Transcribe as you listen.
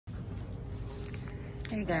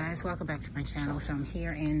Hey guys, welcome back to my channel. So I'm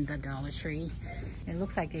here in the Dollar Tree. It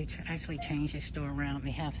looks like they actually changed the store around.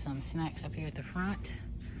 They have some snacks up here at the front.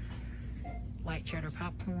 White cheddar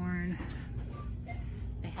popcorn.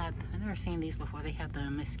 They have, I've never seen these before. They have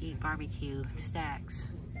the mesquite barbecue stacks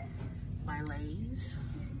by Lay's.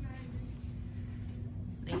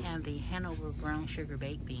 They have the Hanover brown sugar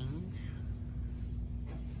baked beans.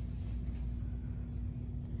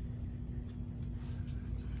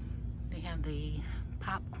 They have the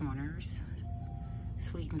popcorners,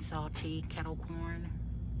 sweet and salty kettle corn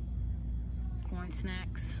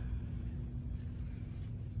snacks.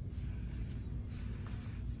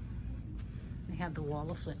 They have the wall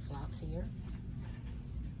of flip-flops here.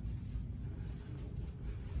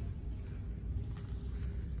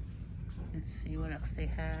 Let's see what else they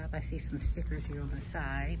have. I see some stickers here on the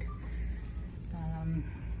side. I'm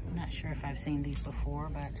not sure if I've seen these before,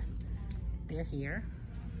 but they're here.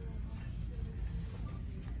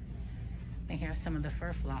 They have some of the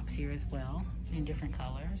fur flops here as well in different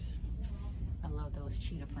colors. I love those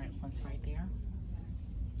cheetah print ones right there.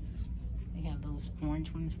 They have those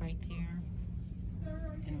orange ones right there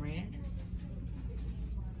and red.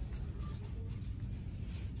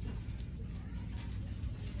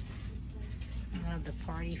 I love the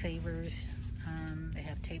party favors. They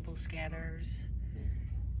have table scatters.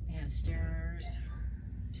 They have stirrers,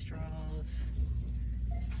 straws.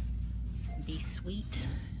 Be Sweet.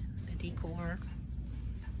 Decor.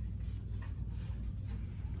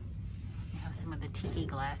 We have some of the tiki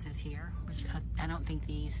glasses here, which I don't think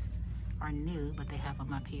these are new, but they have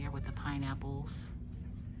them up here with the pineapples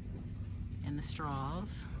and the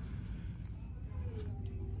straws.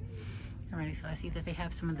 Alright, so I see that they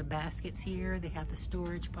have some of the baskets here. They have the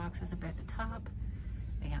storage boxes up at the top.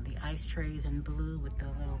 They have the ice trays in blue with the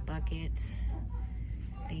little buckets.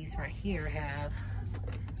 These right here have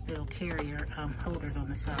little carrier holders on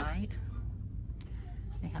the side.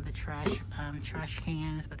 They have the trash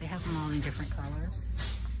cans, but they have them all in different colors.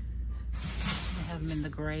 They have them in the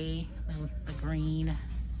gray, the green,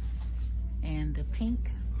 and the pink.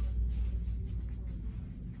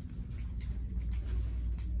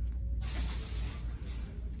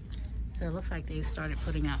 So it looks like they've started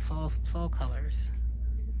putting out fall colors.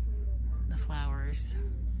 The flowers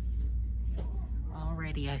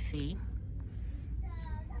already, I see.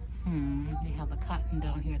 They have a cotton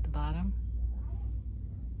down here at the bottom.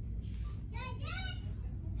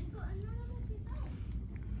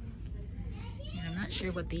 And I'm not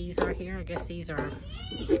sure what these are here. I guess these are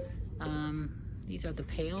the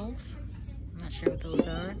pails. I'm not sure what those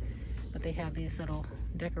are, but they have these little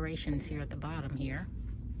decorations here at the bottom here.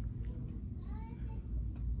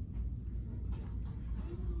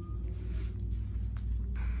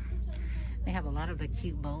 They have a lot of the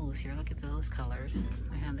cute bowls here. Look at those colors.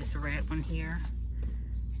 I have this red one here.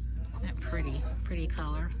 That pretty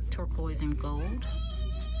color. Turquoise and gold.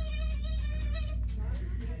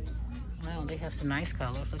 Wow, they have some nice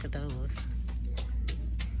colors. Look at those.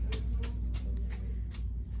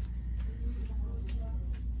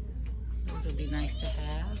 Those would be nice to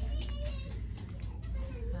have.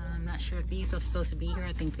 I'm not sure if these are supposed to be here.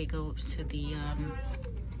 I think they go to the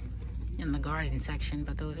in the garden section,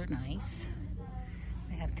 but those are nice.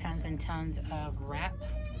 They have tons and tons of wrap.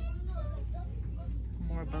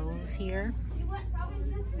 More bows here.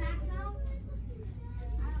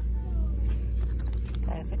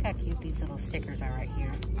 Guys, look how cute these little stickers are right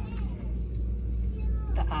here.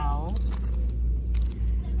 The owls.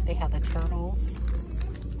 They have the turtles.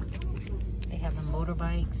 They have the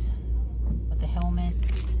motorbikes with the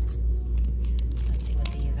helmets. Let's see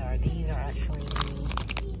what these are. These are actually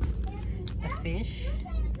the fish.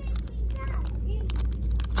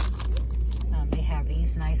 They have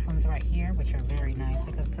these nice ones right here, which are very nice.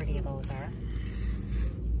 Look how pretty those are.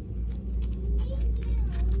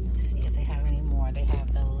 Let's see if they have any more. They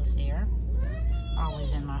have those there.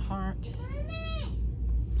 Always in my heart.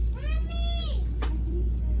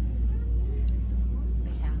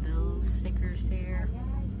 They have those stickers there.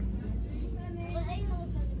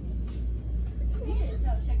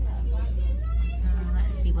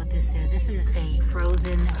 Let's see what this is. This is a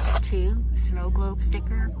Frozen 2 snow globe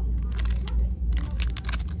sticker.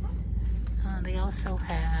 They also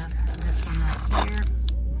have this one right here.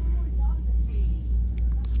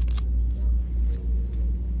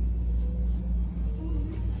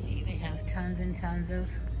 See, they have tons and tons of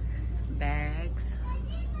bags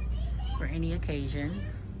for any occasion.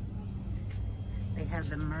 They have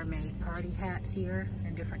the mermaid party hats here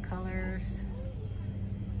in different colors.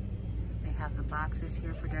 They have the boxes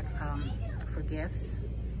here for gifts.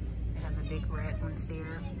 They have the big red ones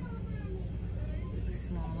there, the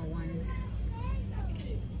smaller ones.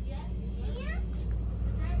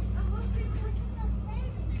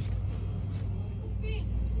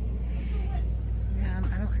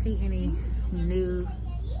 see any new.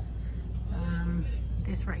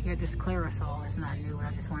 This right here, this Clarasol is not new.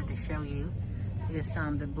 I just wanted to show you. It's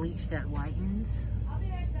the bleach that whitens.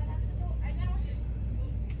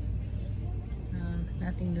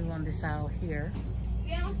 Nothing new on this aisle here.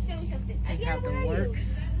 They have the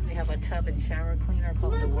Works. They have a tub and shower cleaner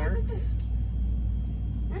called the Works.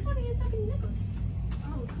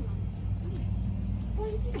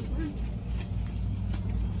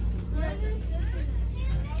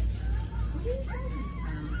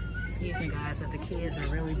 Excuse me guys, but the kids are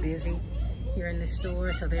really busy here in the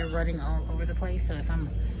store, so they're running all over the place. So if I'm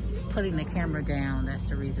putting the camera down, that's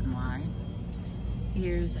the reason why.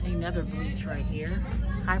 Here's another bleach right here.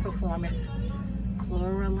 High performance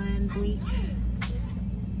Chloralin bleach.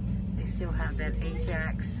 They still have that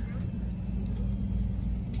Ajax.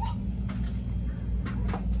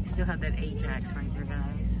 Still have that Ajax right there,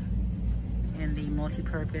 guys. And the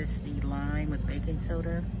multi-purpose, the lime with baking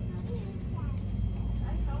soda.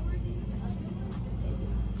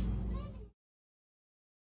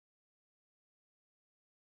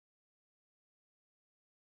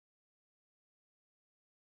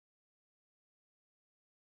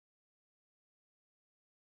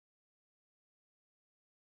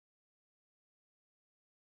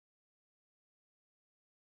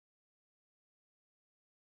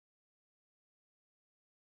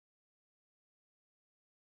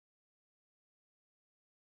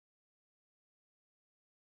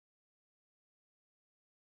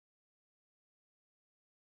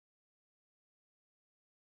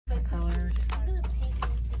 Colors.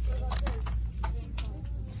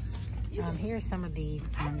 Here's some of the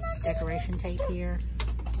decoration tape here.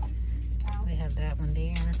 They have that one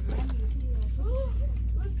there.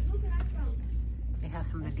 They have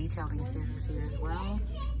some of the detailing scissors here as well.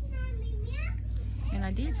 And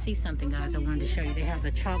I did see something, guys, I wanted to show you. They have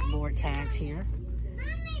the chalkboard tags here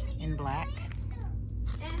in black.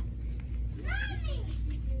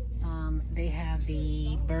 They have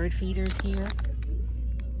the bird feeders here.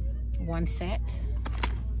 One set.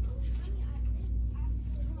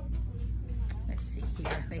 Let's see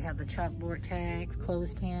here. They have the chalkboard tags,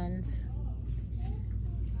 clothespins.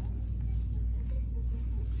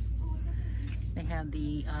 They have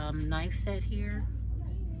the knife set here.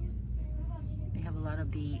 They have a lot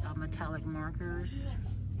of the metallic markers.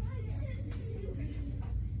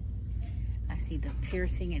 I see the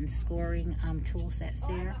piercing and scoring tool sets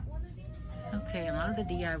there. Okay, a lot of the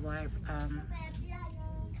DIY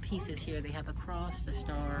pieces here. They have the cross, the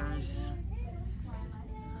stars.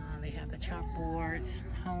 They have the chalkboards,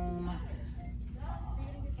 home.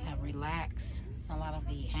 They have relax. A lot of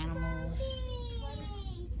the animals.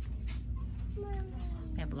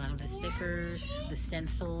 They have a lot of the stickers, the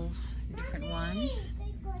stencils, different ones.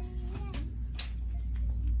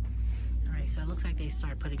 All right, so it looks like they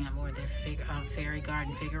start putting out more of their fairy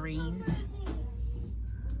garden figurines.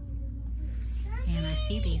 And I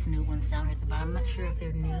see these new ones down at the bottom. I'm not sure if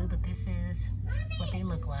they're new, but this is what they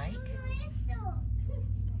look like.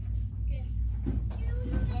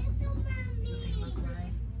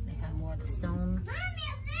 They have more of the stone.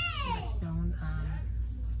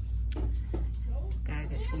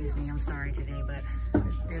 Guys, excuse me, I'm sorry today, but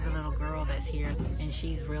there's a little girl that's here and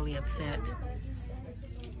she's really upset.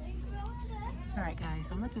 All right, guys,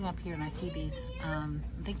 I'm looking up here and I see these. I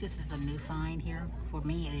think this is a new find here. For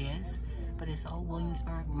me, it is. But it's Old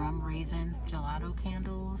Williamsburg rum raisin gelato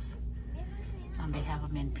candles. They have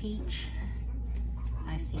them in peach.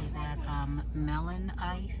 I see that melon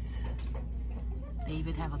ice. They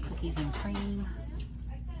even have a cookies and cream.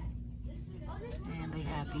 And they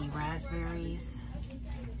have the raspberries.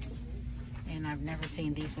 And I've never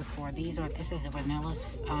seen these before. This is a vanilla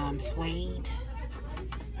suede.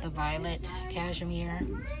 The violet cashmere.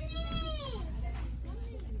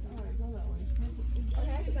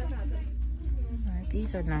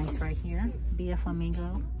 These are nice right here. Be a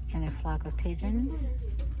flamingo and a flock of pigeons.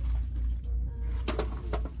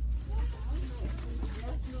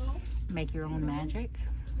 Make your own magic.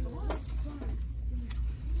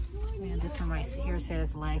 And this one right here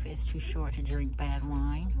says life is too short to drink bad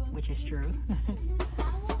wine, which is true.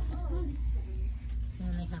 And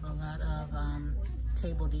they have a lot of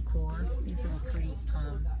table decor. These little pretty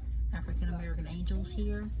African American angels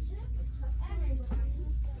here.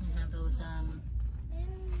 You have those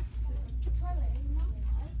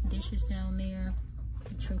dishes down there,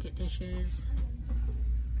 the trinket dishes.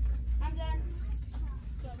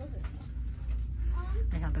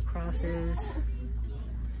 They have the crosses.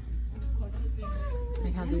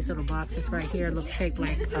 They have these little boxes right here, look shaped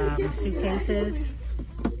like suitcases.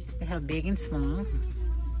 They have big and small.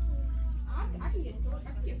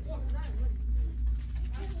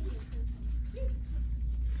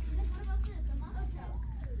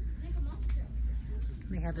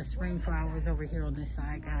 They have the spring flowers over here on this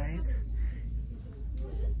side, guys.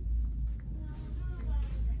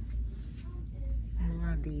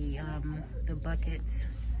 More of the buckets,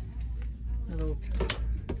 little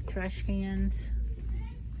trash cans.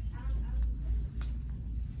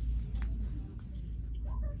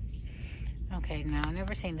 Okay, now I've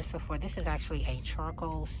never seen this before. This is actually a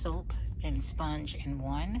charcoal soap and sponge in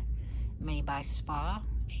one, made by Spa,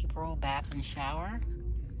 April Bath and Shower.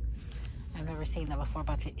 I've never seen that before,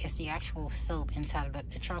 but it's the actual soap inside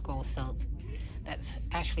of the charcoal soap that's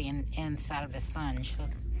actually inside of the sponge. So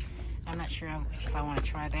I'm not sure if I want to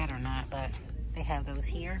try that or not, but they have those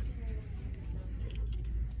here.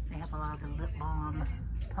 They have a lot of the lip balm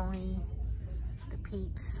pony, the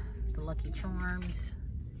Peeps, the Lucky Charms.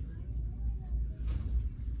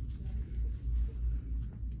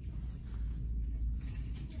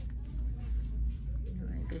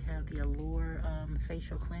 They have the Allure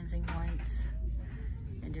facial cleansing wipes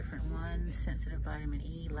in different ones. Sensitive vitamin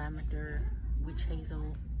E, lavender, witch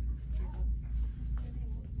hazel.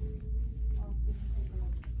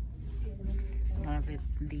 A lot of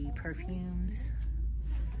the perfumes.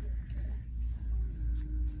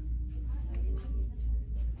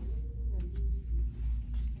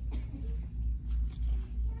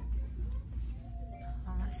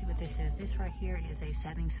 Let's see what this is. This right here is a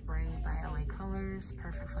setting spray by LA Colors,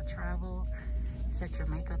 perfect for travel. Set your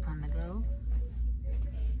makeup on the go.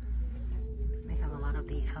 They have a lot of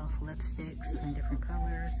the e.l.f. lipsticks in different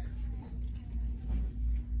colors.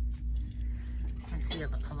 I see a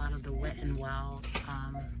lot of the Wet n Wild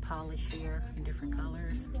polish here in different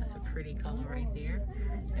colors. That's a pretty color right there,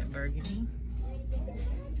 that burgundy.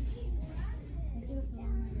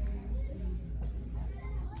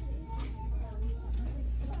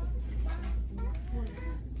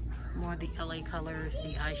 More of the LA Colors,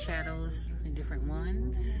 the eyeshadows in different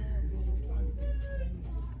ones.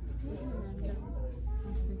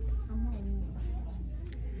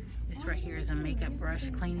 This right here is a makeup brush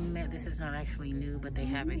cleaning mat. This is not actually new, but they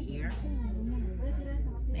have it here.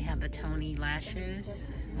 They have the Tony lashes.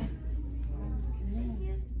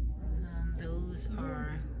 Those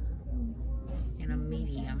are in a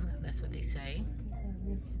medium, that's what they say.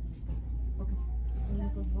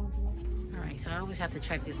 Alright, so I always have to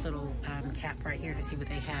check this little cap right here to see what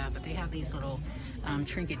they have. But they have these little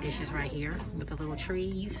trinket dishes right here with the little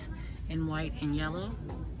trees in white and yellow.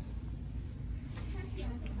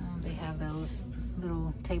 They have those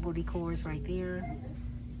little table decors right there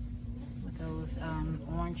with those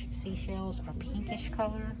orange seashells or pinkish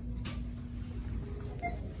color.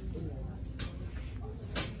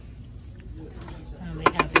 They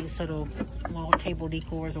have these little wall table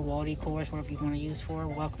decors or wall decors, whatever you want to use for.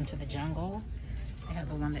 Welcome to the jungle. They have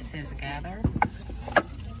the one that says gather.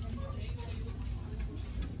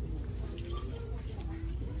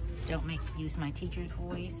 Don't make use my teacher's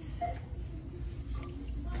voice.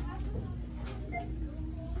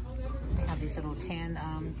 They have these little tin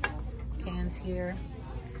cans here.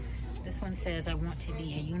 This one says I want to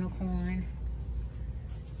be a unicorn.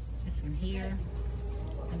 This one here.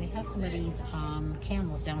 And they have some of these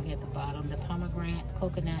camels down here at the bottom. The pomegranate,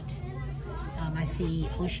 coconut. I see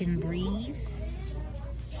ocean breeze.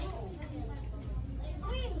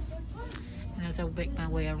 And as I make my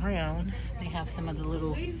way around, they have some of the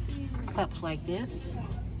little cups like this.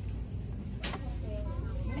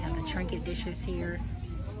 They have the trinket dishes here.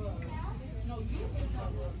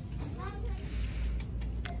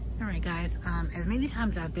 Alright guys, as many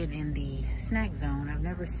times I've been in the snack zone, I've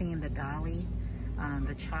never seen the Dolly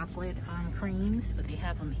the chocolate creams, but they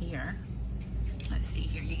have them here. Let's see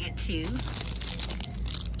here, you get two.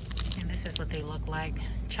 And this is what they look like.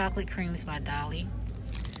 Chocolate creams by Dolly.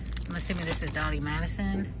 I'm assuming this is Dolly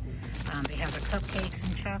Madison. They have the cupcakes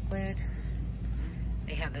in chocolate.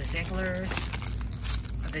 They have the Zingers,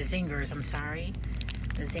 I'm sorry.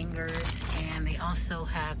 The Zingers, and they also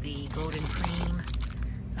have the golden cream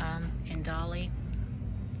in Dolly.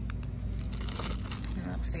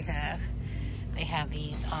 What else they have? They have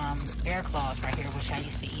these bear claws right here, which I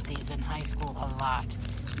used to eat these in high school a lot.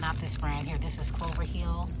 Not this brand here. This is Clover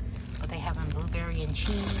Hill, but they have them blueberry and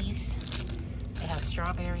cheese. They have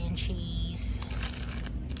strawberry and cheese.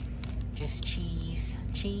 Just cheese.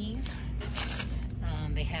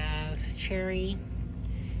 They have cherry,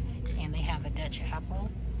 and they have a Dutch apple.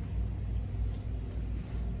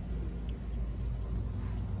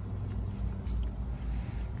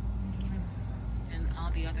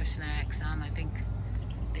 The other snacks, I think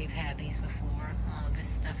they've had these before. All of this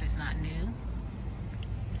stuff is not new.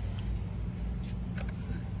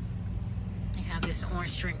 They have this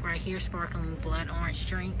orange drink right here, sparkling blood orange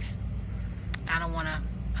drink. I don't want to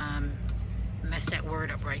mess mess that word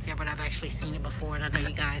up right there, but I've actually seen it before, and I know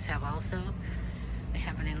you guys have also. They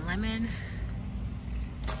have it in lemon,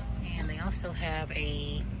 and they also have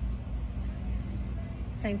a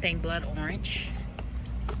same thing, blood orange,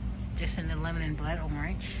 just in the lemon and blood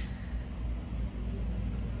orange.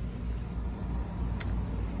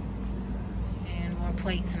 And more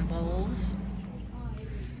plates and bowls.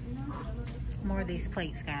 More of these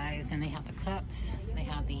plates, guys, and they have the cups, they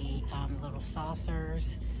have the little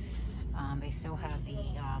saucers, they still have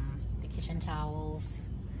the kitchen towels,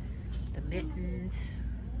 the mittens,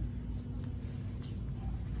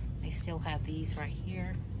 they still have these right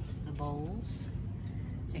here, the bowls,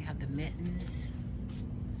 they have the mittens.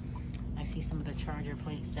 I see some of the charger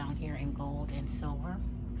plates down here in gold and silver.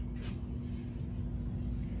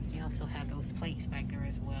 They also have those plates back there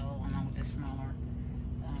as well, along with the smaller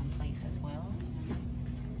place as well.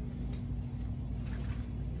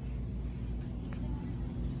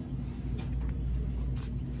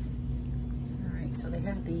 Alright, so they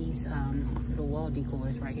have these little wall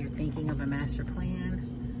decors right here, thinking of a master plan.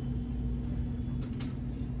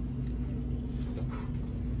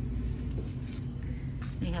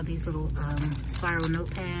 They have these little spiral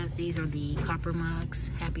notepads. These are the copper mugs,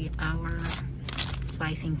 happy hour,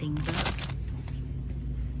 spicing things up.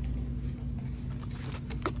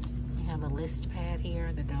 A list pad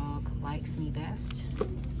here, the dog likes me best.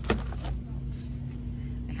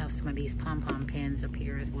 They have some of these pom-pom pins up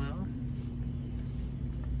here as well.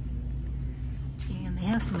 And they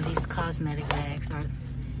have some of these cosmetic bags, are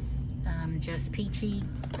just peachy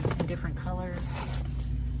in different colors.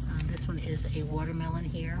 This one is a watermelon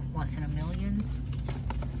here, once in a million.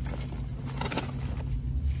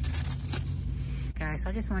 Guys, so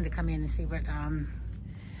I just wanted to come in and see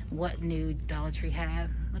what new Dollar Tree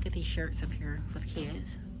have. Look at these shirts up here with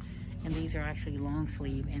kids. And these are actually long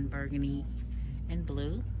sleeve in burgundy and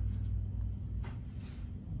blue.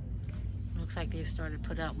 Looks like they've started to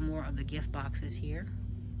put out more of the gift boxes here.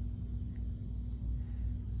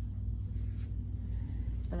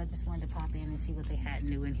 But I just wanted to pop in and see what they had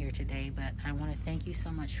new in here today. But I want to thank you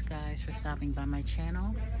so much, guys, for stopping by my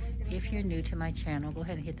channel. If you're new to my channel, go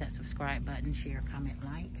ahead and hit that subscribe button, share, comment,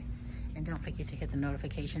 like. And don't forget to hit the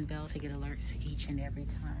notification bell to get alerts each and every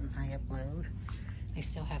time I upload. They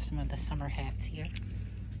still have some of the summer hats here.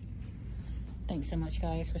 Thanks so much,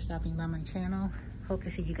 guys, for stopping by my channel. Hope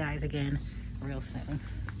to see you guys again real soon.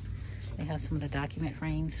 They have some of the document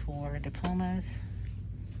frames for diplomas.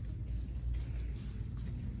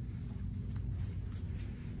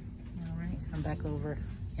 All right, I'm back over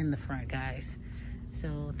in the front, guys.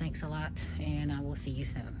 So thanks a lot, and I will see you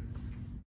soon.